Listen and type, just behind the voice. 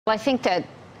Well,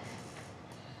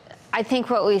 I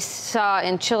think what we saw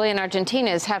in Chile and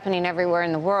Argentina is happening everywhere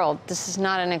in the world. This is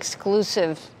not an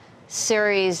exclusive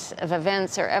series of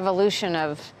events or evolution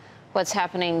of what's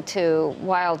happening to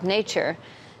wild nature.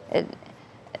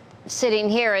 Sitting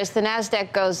here, as the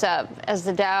NASDAQ goes up, as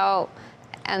the Dow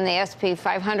and the S&P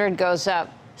 500 goes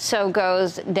up, so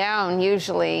goes down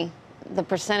usually the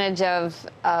percentage of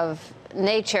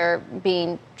nature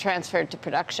being transferred to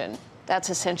production.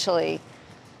 That's essentially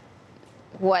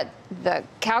what the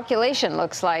calculation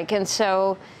looks like. And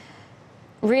so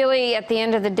really, at the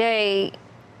end of the day,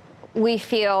 we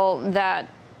feel that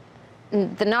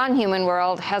the non-human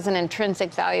world has an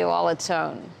intrinsic value all its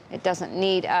own. It doesn't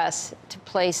need us to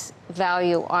place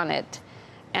value on it.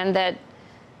 And that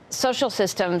social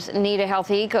systems need a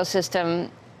healthy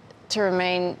ecosystem to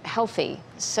remain healthy.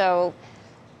 So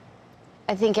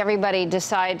I think everybody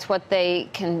decides what they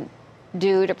can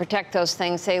do to protect those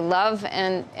things they love.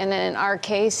 And in our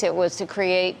case, it was to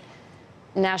create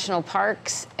national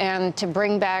parks and to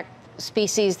bring back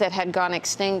species that had gone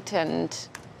extinct, and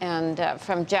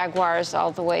from jaguars all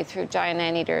the way through giant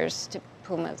anteaters to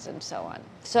pumas and so on.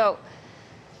 So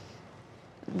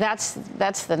that's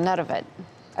the nut of it.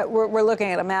 We're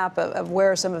looking at a map of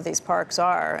where some of these parks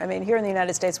are. I mean, here in the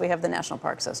United States, we have the national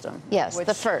park system. Yes, which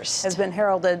the first has been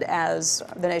heralded as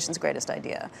the nation's greatest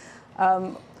idea.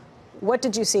 What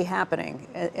did you see happening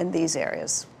in these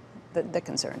areas that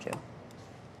concerned you?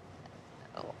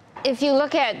 If you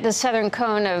look at the southern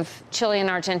cone of Chile and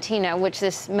Argentina, which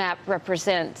this map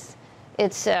represents,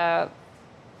 it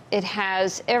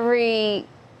has every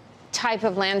type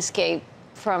of landscape,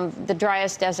 from the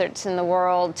driest deserts in the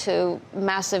world to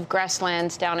massive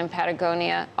grasslands down in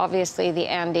Patagonia, obviously the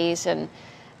Andes,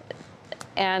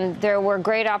 and there were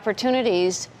great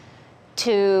opportunities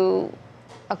to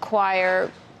acquire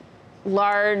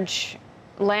large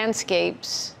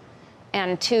landscapes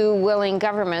and two willing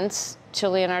governments,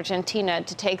 Chile and Argentina,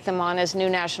 to take them on as new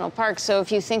national parks. So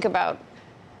if you think about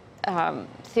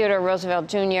Theodore Roosevelt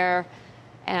Jr.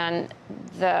 and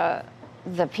the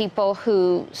people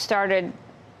who started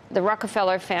the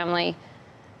Rockefeller family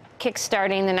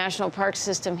kickstarting the national park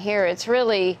system here, it's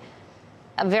really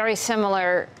a very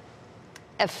similar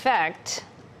effect,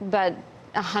 but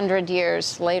 100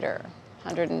 years later,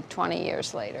 120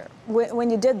 years later. When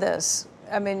you did this,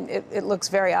 I mean, it looks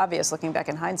very obvious looking back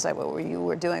in hindsight what you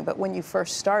were doing, but when you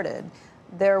first started,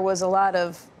 there was a lot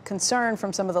of concern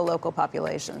from some of the local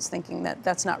populations, thinking that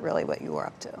that's not really what you were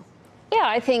up to. Yeah,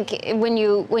 I think when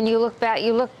you look back,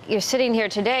 you're sitting here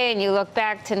today and you look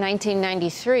back to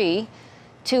 1993,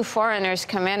 two foreigners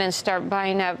come in and start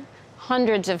buying up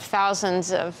hundreds of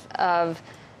thousands of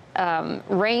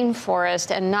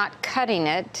rainforest and not cutting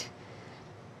it,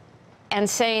 and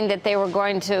saying that they were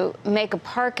going to make a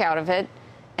park out of it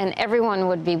and everyone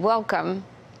would be welcome.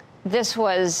 This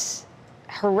was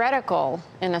heretical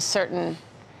in a certain,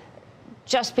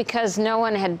 just because no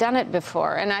one had done it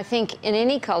before. And I think in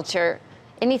any culture,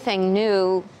 anything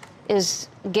new is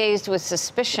gazed with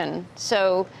suspicion.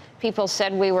 So people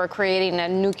said we were creating a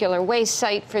nuclear waste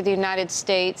site for the United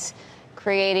States,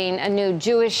 creating a new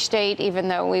Jewish state, even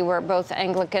though we were both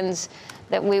Anglicans,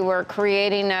 that we were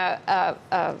creating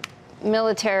a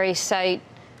military site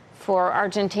for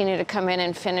Argentina to come in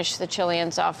and finish the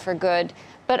Chileans off for good.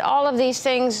 But all of these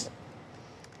things,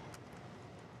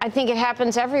 I think it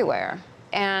happens everywhere.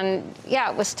 And yeah,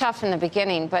 it was tough in the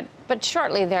beginning, but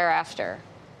shortly thereafter,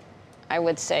 I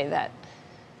would say that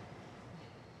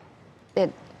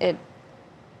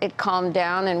it calmed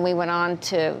down, and we went on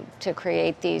to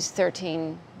create these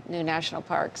 13 new national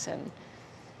parks and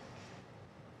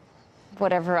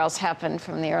whatever else happened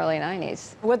from the early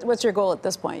 90s. What's your goal at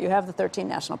this point? You have the 13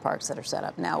 national parks that are set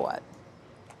up. Now what?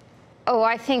 Oh,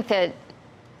 I think that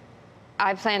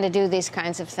I plan to do these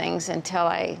kinds of things until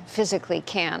I physically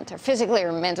can't, or physically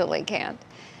or mentally can't.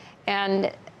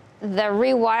 And the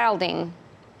rewilding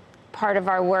part of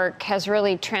our work has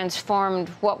really transformed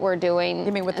what we're doing.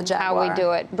 You mean with the and jaguar? how we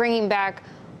do it, bringing back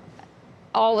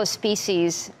all the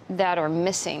species that are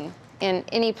missing in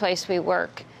any place we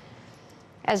work.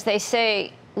 As they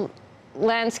say,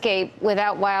 landscape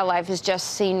without wildlife is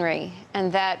just scenery,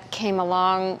 and that came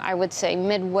along, I would say,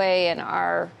 midway in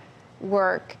our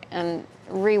work. And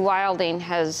rewilding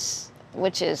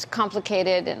which is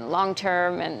complicated and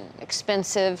long-term and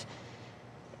expensive,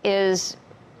 is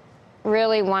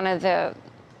really one of the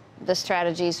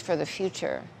strategies for the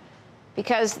future.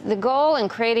 Because the goal in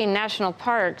creating national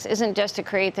parks isn't just to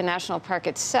create the national park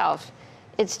itself,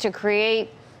 it's to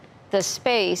create the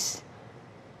space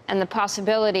and the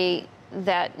possibility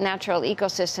that natural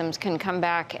ecosystems can come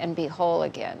back and be whole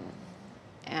again.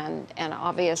 And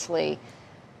obviously,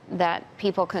 that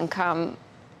people can come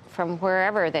from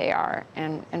wherever they are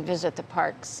and visit the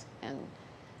parks and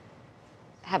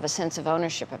have a sense of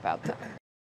ownership about them.